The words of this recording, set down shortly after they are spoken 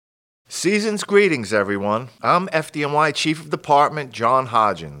Season's greetings, everyone. I'm FDNY Chief of Department John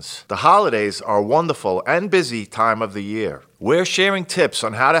Hodgins. The holidays are a wonderful and busy time of the year. We're sharing tips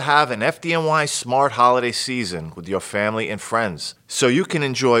on how to have an FDNY smart holiday season with your family and friends, so you can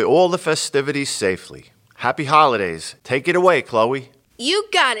enjoy all the festivities safely. Happy holidays. Take it away, Chloe. You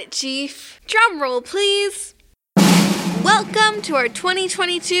got it, Chief. Drum roll, please. Welcome to our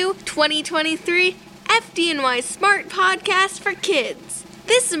 2022-2023 FDNY Smart Podcast for Kids.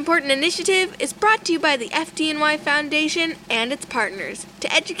 This important initiative is brought to you by the FDNY Foundation and its partners to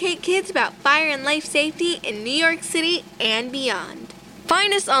educate kids about fire and life safety in New York City and beyond.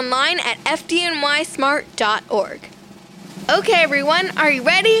 Find us online at fdnysmart.org. Okay, everyone, are you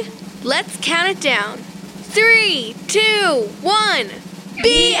ready? Let's count it down. 3, 2, 1.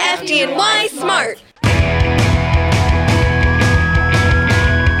 Be FDNY Smart!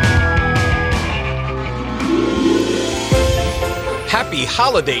 Happy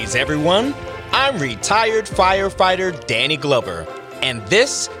holidays, everyone! I'm retired firefighter Danny Glover, and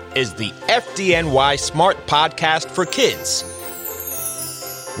this is the FDNY Smart Podcast for Kids,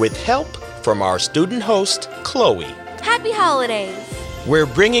 with help from our student host, Chloe. Happy holidays! We're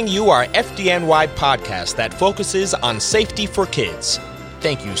bringing you our FDNY podcast that focuses on safety for kids.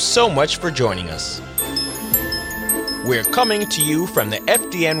 Thank you so much for joining us. We're coming to you from the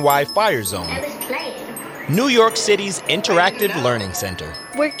FDNY Fire Zone, New York City's interactive learning center,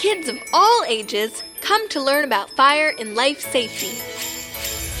 where kids of all ages come to learn about fire and life safety.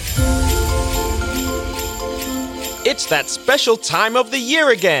 It's that special time of the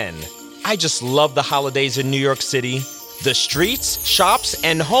year again. I just love the holidays in New York City. The streets, shops,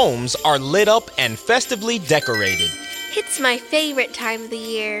 and homes are lit up and festively decorated. It's my favorite time of the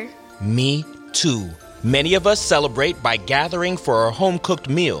year. Me too. Many of us celebrate by gathering for a home-cooked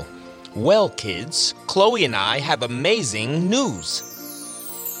meal. Well, kids, Chloe and I have amazing news.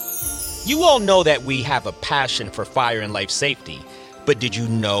 You all know that we have a passion for fire and life safety, but did you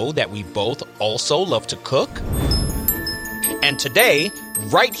know that we both also love to cook? And today,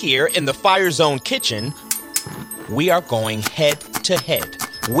 right here in the Fire Zone kitchen, we are going head to head,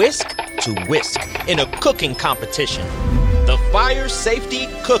 whisk to whisk, in a cooking competition, the Fire Safety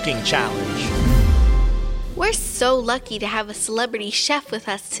Cooking Challenge. We're so lucky to have a celebrity chef with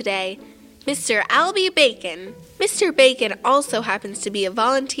us today, Mr. Albie Bacon. Mr. Bacon also happens to be a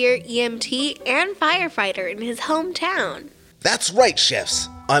volunteer EMT and firefighter in his hometown. That's right, chefs.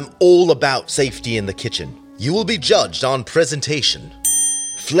 I'm all about safety in the kitchen. You will be judged on presentation,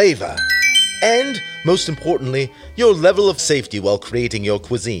 flavor, and, most importantly, your level of safety while creating your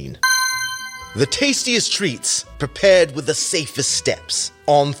cuisine. The tastiest treats, prepared with the safest steps,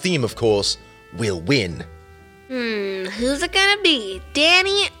 on theme, of course, will win. Who's it gonna be,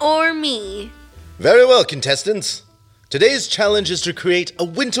 Danny or me? Very well, contestants. Today's challenge is to create a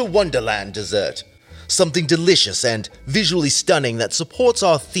winter wonderland dessert. Something delicious and visually stunning that supports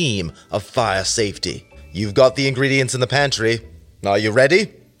our theme of fire safety. You've got the ingredients in the pantry. Are you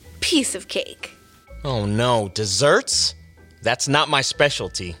ready? Piece of cake. Oh no, desserts? That's not my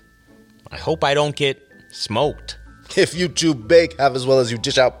specialty. I hope I don't get smoked. If you two bake half as well as you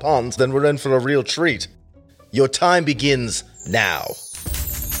dish out puns, then we're in for a real treat. Your time begins now.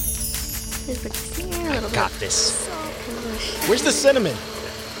 Got this. Where's the cinnamon?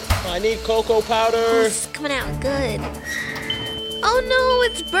 I need cocoa powder. It's coming out good. Oh no,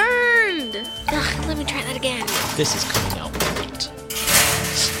 it's burned. Ugh, let me try that again. This is coming out great.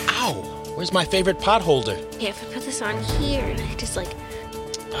 Ow! Where's my favorite pot holder? Yeah, if I put this on here and I just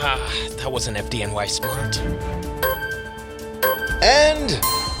That wasn't FDNY smart. And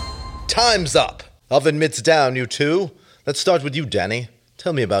time's up. Oven mitts down, you two. Let's start with you, Danny.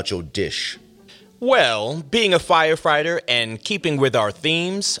 Tell me about your dish. Well, being a firefighter and keeping with our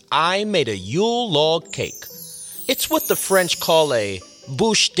themes, I made a Yule log cake. It's what the French call a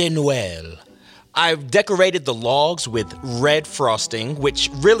bûche de Noël. I've decorated the logs with red frosting, which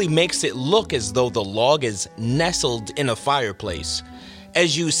really makes it look as though the log is nestled in a fireplace.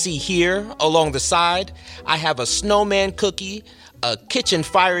 As you see here, along the side, I have a snowman cookie, a kitchen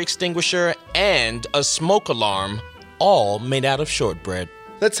fire extinguisher, and a smoke alarm, all made out of shortbread.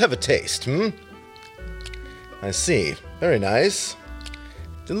 Let's have a taste, I see. Very nice.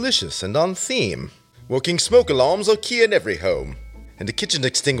 Delicious and on theme. Working smoke alarms are key in every home, and a kitchen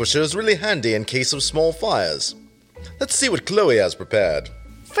extinguisher is really handy in case of small fires. Let's see what Chloe has prepared.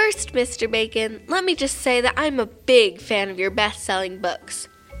 First, Mr. Bacon, let me just say that I'm a big fan of your best-selling books.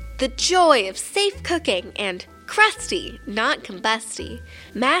 The Joy of Safe Cooking and Crusty, Not Combusty,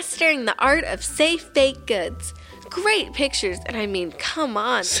 Mastering the Art of Safe Baked Goods. Great pictures, and I mean, come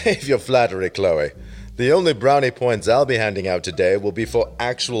on. Save your flattery, Chloe. The only brownie points I'll be handing out today will be for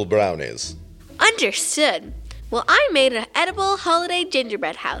actual brownies. Understood. Well, I made an edible holiday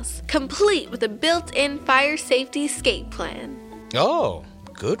gingerbread house, complete with a built-in fire safety escape plan. Oh,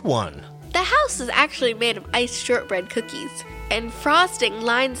 good one. The house is actually made of iced shortbread cookies, and frosting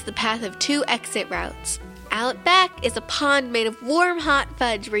lines the path of 2 exit routes. Out back is a pond made of warm, hot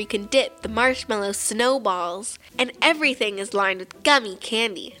fudge where you can dip the marshmallow snowballs, and everything is lined with gummy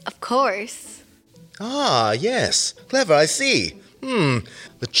candy, of course. Ah, yes. Clever, I see.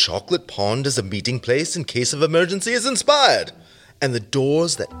 The chocolate pond as a meeting place in case of emergency is inspired. And the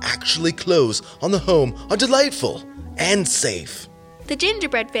doors that actually close on the home are delightful and safe. The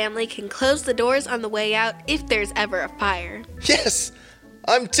gingerbread family can close the doors on the way out if there's ever a fire. Yes,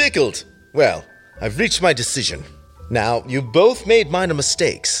 I'm tickled. Well, I've reached my decision. Now, you both made minor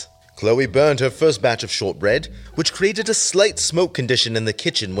mistakes. Chloe burned her first batch of shortbread, which created a slight smoke condition in the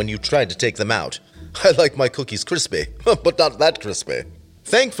kitchen when you tried to take them out. I like my cookies crispy, but not that crispy.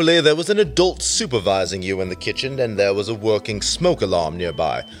 Thankfully, there was an adult supervising you in the kitchen, and there was a working smoke alarm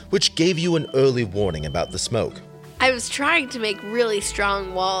nearby, which gave you an early warning about the smoke. I was trying to make really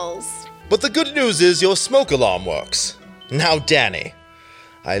strong walls. But the good news is your smoke alarm works. Now, Danny,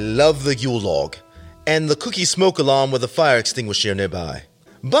 I love the Yule log and the cookie smoke alarm with a fire extinguisher nearby.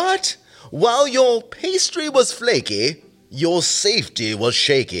 But while your pastry was flaky, your safety was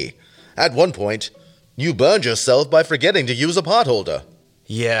shaky. At one point, you burned yourself by forgetting to use a potholder.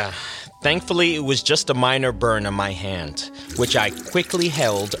 Yeah, thankfully it was just a minor burn on my hand, which I quickly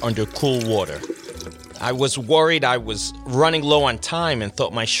held under cool water. I was worried I was running low on time and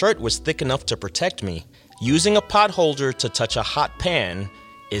thought my shirt was thick enough to protect me. Using a potholder to touch a hot pan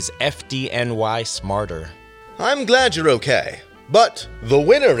is FDNY smarter. I'm glad you're okay, but the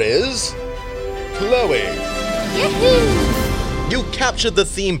winner is Chloe. Yahoo! You captured the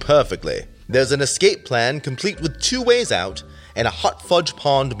theme perfectly. There's an escape plan complete with 2 ways out and a hot fudge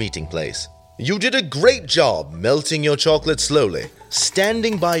pond meeting place. You did a great job melting your chocolate slowly,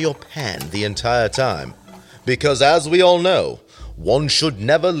 standing by your pan the entire time. Because as we all know, one should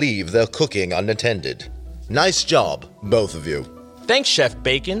never leave their cooking unattended. Nice job, both of you. Thanks, Chef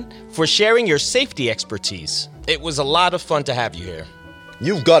Bacon, for sharing your safety expertise. It was a lot of fun to have you here.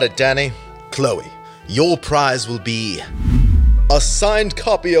 You've got it, Danny. Chloe, your prize will be a signed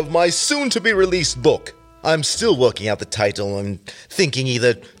copy of my soon-to-be-released book. I'm still working out the title and thinking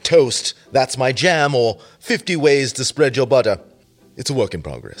either Toast, That's My Jam, or 50 Ways to Spread Your Butter. It's a work in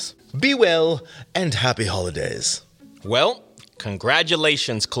progress. Be well, and happy holidays. Well,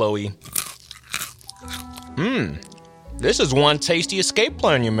 congratulations, Chloe. This is one tasty escape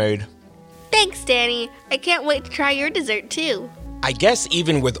plan you made. Thanks, Danny. I can't wait to try your dessert, too. I guess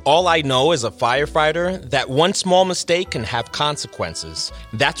even with all I know as a firefighter, that one small mistake can have consequences.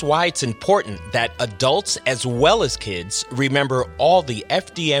 That's why it's important that adults as well as kids remember all the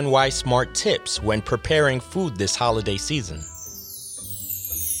FDNY smart tips when preparing food this holiday season.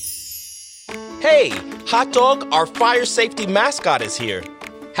 Hey, Hot Dog, our fire safety mascot is here.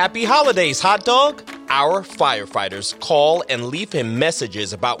 Happy holidays, Hot Dog! Our firefighters call and leave him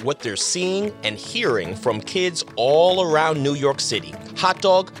messages about what they're seeing and hearing from kids all around New York City. Hot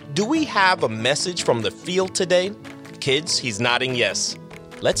Dog, do we have a message from the field today? Kids, he's nodding yes.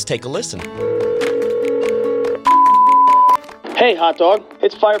 Let's take a listen. Hey, Hot Dog.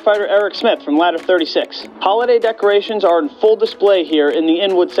 It's firefighter Eric Smith from Ladder 36. Holiday decorations are in full display here in the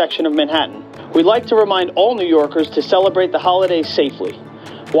Inwood section of Manhattan. We'd like to remind all New Yorkers to celebrate the holidays safely.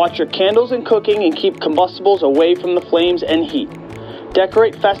 Watch your candles and cooking and keep combustibles away from the flames and heat.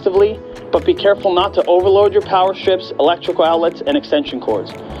 Decorate festively, but be careful not to overload your power strips, electrical outlets, and extension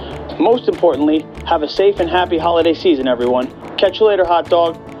cords. Most importantly, have a safe and happy holiday season, everyone. Catch you later, Hot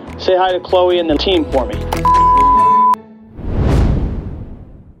Dog. Say hi to Chloe and the team for me.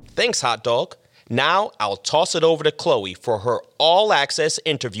 Thanks, Hot Dog. Now I'll toss it over to Chloe for her all-access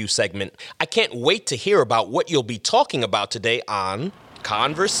interview segment. I can't wait to hear about what you'll be talking about today on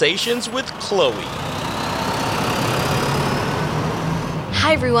Conversations with Chloe.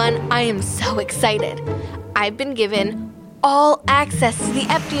 Hi, everyone. I am so excited. I've been given all access to the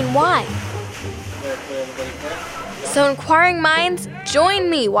FDNY. So inquiring minds, join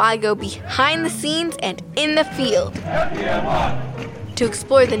me while I go behind the scenes and in the field to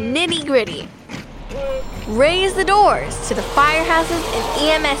explore the nitty-gritty. Raise the doors to the firehouses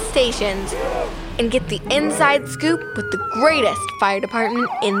and EMS stations and get the inside scoop with the greatest fire department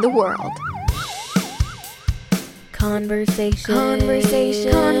in the world. Conversations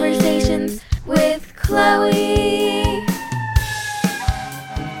with Chloe.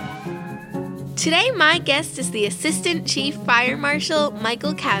 Today, my My guest is the Assistant Chief Fire Marshal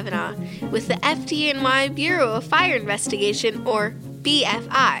Michael Kavanaugh with the FDNY Bureau of Fire Investigation, or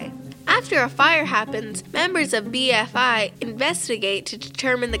BFI. After a fire happens, members of BFI investigate to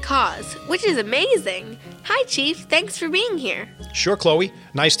determine the cause, which is amazing. Hi, Chief. Thanks for being here. Sure, Chloe.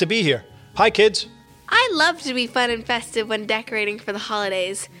 Nice to be here. Hi, kids. I love to be fun and festive when decorating for the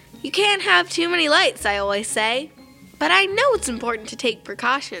holidays. You can't have too many lights, I always say. But I know it's important to take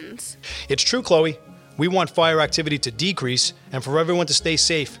precautions. It's true, Chloe. We want fire activity to decrease and for everyone to stay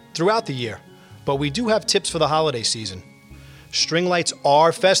safe throughout the year. But we do have tips for the holiday season. String lights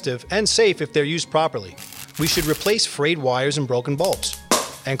are festive and safe if they're used properly. We should replace frayed wires and broken bulbs.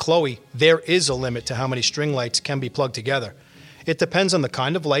 And Chloe, there is a limit to how many string lights can be plugged together. It depends on the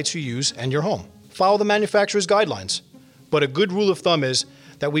kind of lights you use and your home. Follow the manufacturer's guidelines. But a good rule of thumb is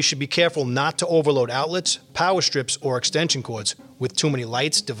that we should be careful not to overload outlets, power strips, or extension cords with too many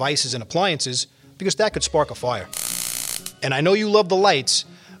lights, devices, and appliances, because that could spark a fire. And I know you love the lights,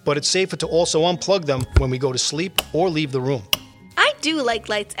 but it's safer to also unplug them when we go to sleep or leave the room. I do like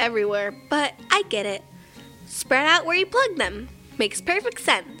lights everywhere, but I get it. Spread out where you plug them. Makes perfect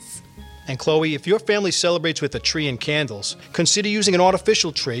sense. And Chloe, if your family celebrates with a tree and candles, consider using an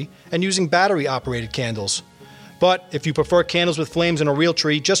artificial tree and using battery-operated candles. But if you prefer candles with flames and a real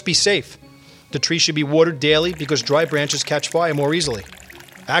tree, just be safe. The tree should be watered daily because dry branches catch fire more easily.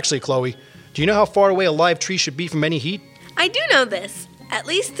 Actually, Chloe, do you know how far away a live tree should be from any heat? I do know this. At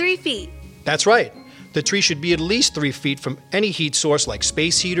least 3 feet. That's right. The tree should be at least 3 feet from any heat source like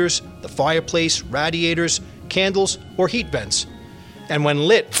space heaters, the fireplace, radiators, candles, or heat vents. And when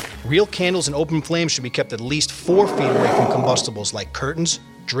lit, real candles and open flames should be kept at least 4 feet away from combustibles like curtains,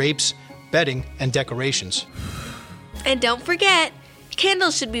 drapes, bedding, and decorations. And don't forget,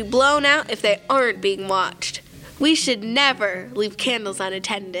 candles should be blown out if they aren't being watched. We should never leave candles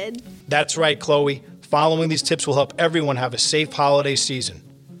unattended. That's right, Chloe. Following these tips will help everyone have a safe holiday season.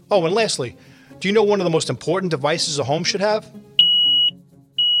 Oh, and lastly, do you know one of the most important devices a home should have?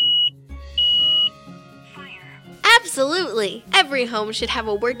 Absolutely. Every home should have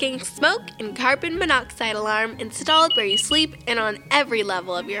a working smoke and carbon monoxide alarm installed where you sleep and on every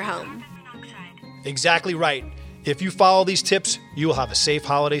level of your home. Exactly right. If you follow these tips, you will have a safe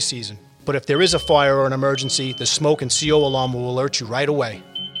holiday season. But if there is a fire or an emergency, the smoke and CO alarm will alert you right away.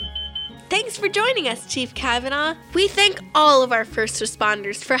 Thanks for joining us, Chief Kavanaugh. We thank all of our first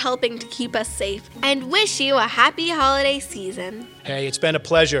responders for helping to keep us safe and wish you a happy holiday season. Hey, it's been a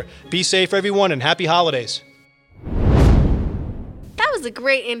pleasure. Be safe, everyone, and happy holidays. That was a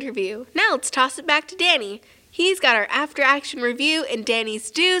great interview. Now let's toss it back to Danny. He's got our after-action review and Danny's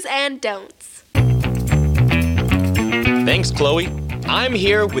do's and don'ts. Thanks, Chloe. I'm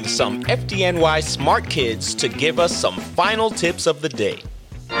here with some FDNY smart kids to give us some final tips of the day.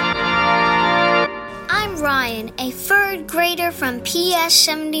 I'm Ryan, a 3rd grader from PS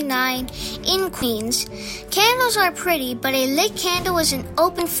 79 in Queens. Candles are pretty, but a lit candle is an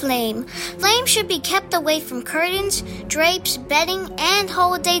open flame. Flames should be kept away from curtains, drapes, bedding, and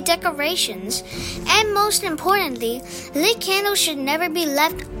holiday decorations. And most importantly, lit candles should never be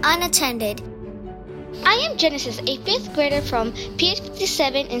left unattended. I am Genesis, a 5th grader from PS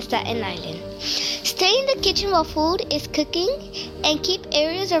 57 in Staten Island. Stay in the kitchen while food is cooking and keep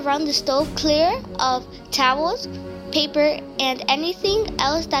areas around the stove clear of towels, paper, and anything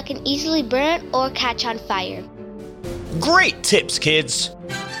else that can easily burn or catch on fire. Great tips, kids.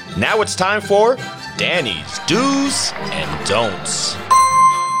 Now it's time for Danny's do's and don'ts.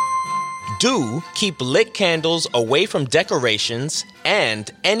 Do keep lit candles away from decorations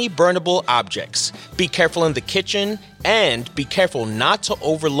and any burnable objects. Be careful in the kitchen and be careful not to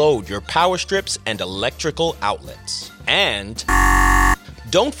overload your power strips and electrical outlets. And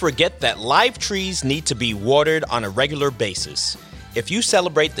don't forget that live trees need to be watered on a regular basis. If you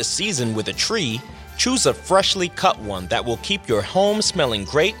celebrate the season with a tree, choose a freshly cut one that will keep your home smelling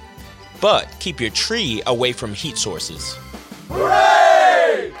great, but keep your tree away from heat sources.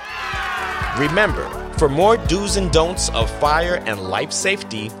 Hooray! Remember, for more do's and don'ts of fire and life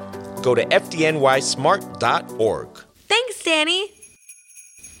safety, go to fdnysmart.org. Thanks, Danny.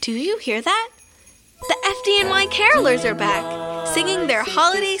 Do you hear that? The FDNY Carolers are back, singing their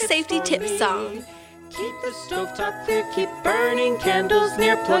holiday safety tip song. Keep the stovetop clear, keep burning candles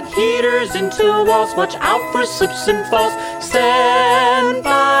near, plug heaters into walls, watch out for slips and falls, stand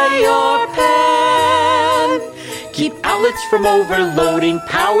by your pan. Keep outlets from overloading,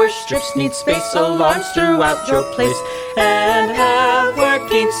 power strips need space, alarms throughout your place, and have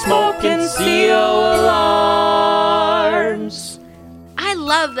working smoke and CO alarms. I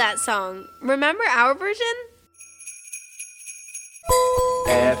love that song. Remember our version?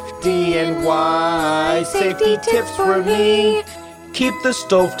 FDNY safety tips for me. Keep the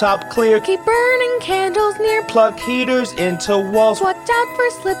stovetop clear. Keep burning candles near. Plug heaters into walls. Watch out for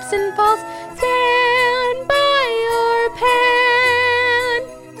slips and falls. Stand by your pan.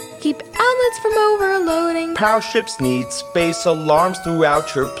 Keep outlets from overloading. Power strips need space. Alarms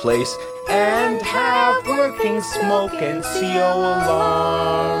throughout your place. And have working smoke and CO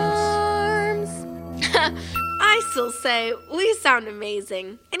alarms. I still say we sound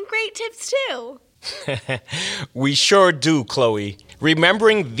amazing. And great tips too. We sure do, Chloe.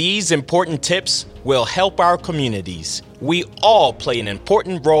 Remembering these important tips will help our communities. We all play an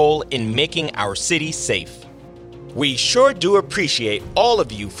important role in making our city safe. We sure do appreciate all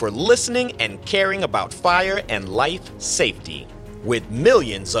of you for listening and caring about fire and life safety. With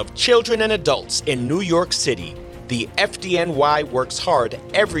millions of children and adults in New York City, the FDNY works hard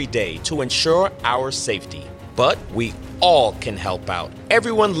every day to ensure our safety. But we all can help out.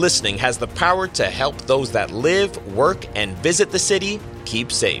 Everyone listening has the power to help those that live, work, and visit the city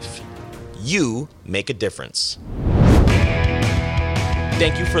keep safe. You make a difference.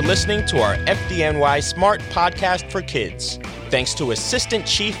 Thank you for listening to our FDNY Smart Podcast for Kids. Thanks to Assistant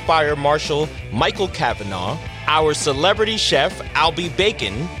Chief Fire Marshal Michael Kavanaugh, our celebrity chef Albie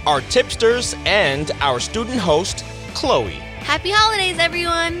Bacon, our tipsters, and our student host Chloe. Happy holidays,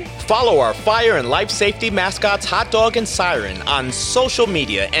 everyone! Follow our fire and life safety mascots Hot Dog and Siren on social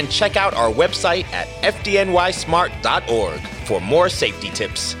media and check out our website at fdnysmart.org for more safety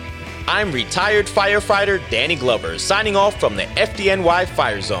tips. I'm retired firefighter Danny Glover signing off from the FDNY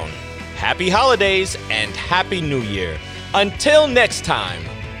Fire Zone. Happy holidays and Happy New Year. Until next time,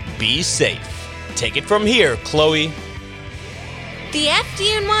 be safe. Take it from here, Chloe. The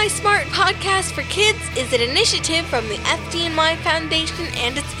FDNY Smart Podcast for Kids is an initiative from the FDNY Foundation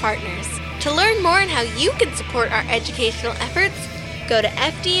and its partners. To learn more on how you can support our educational efforts, go to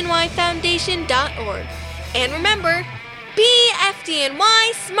fdnyfoundation.org. And remember, be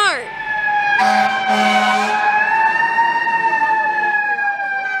FDNY Smart!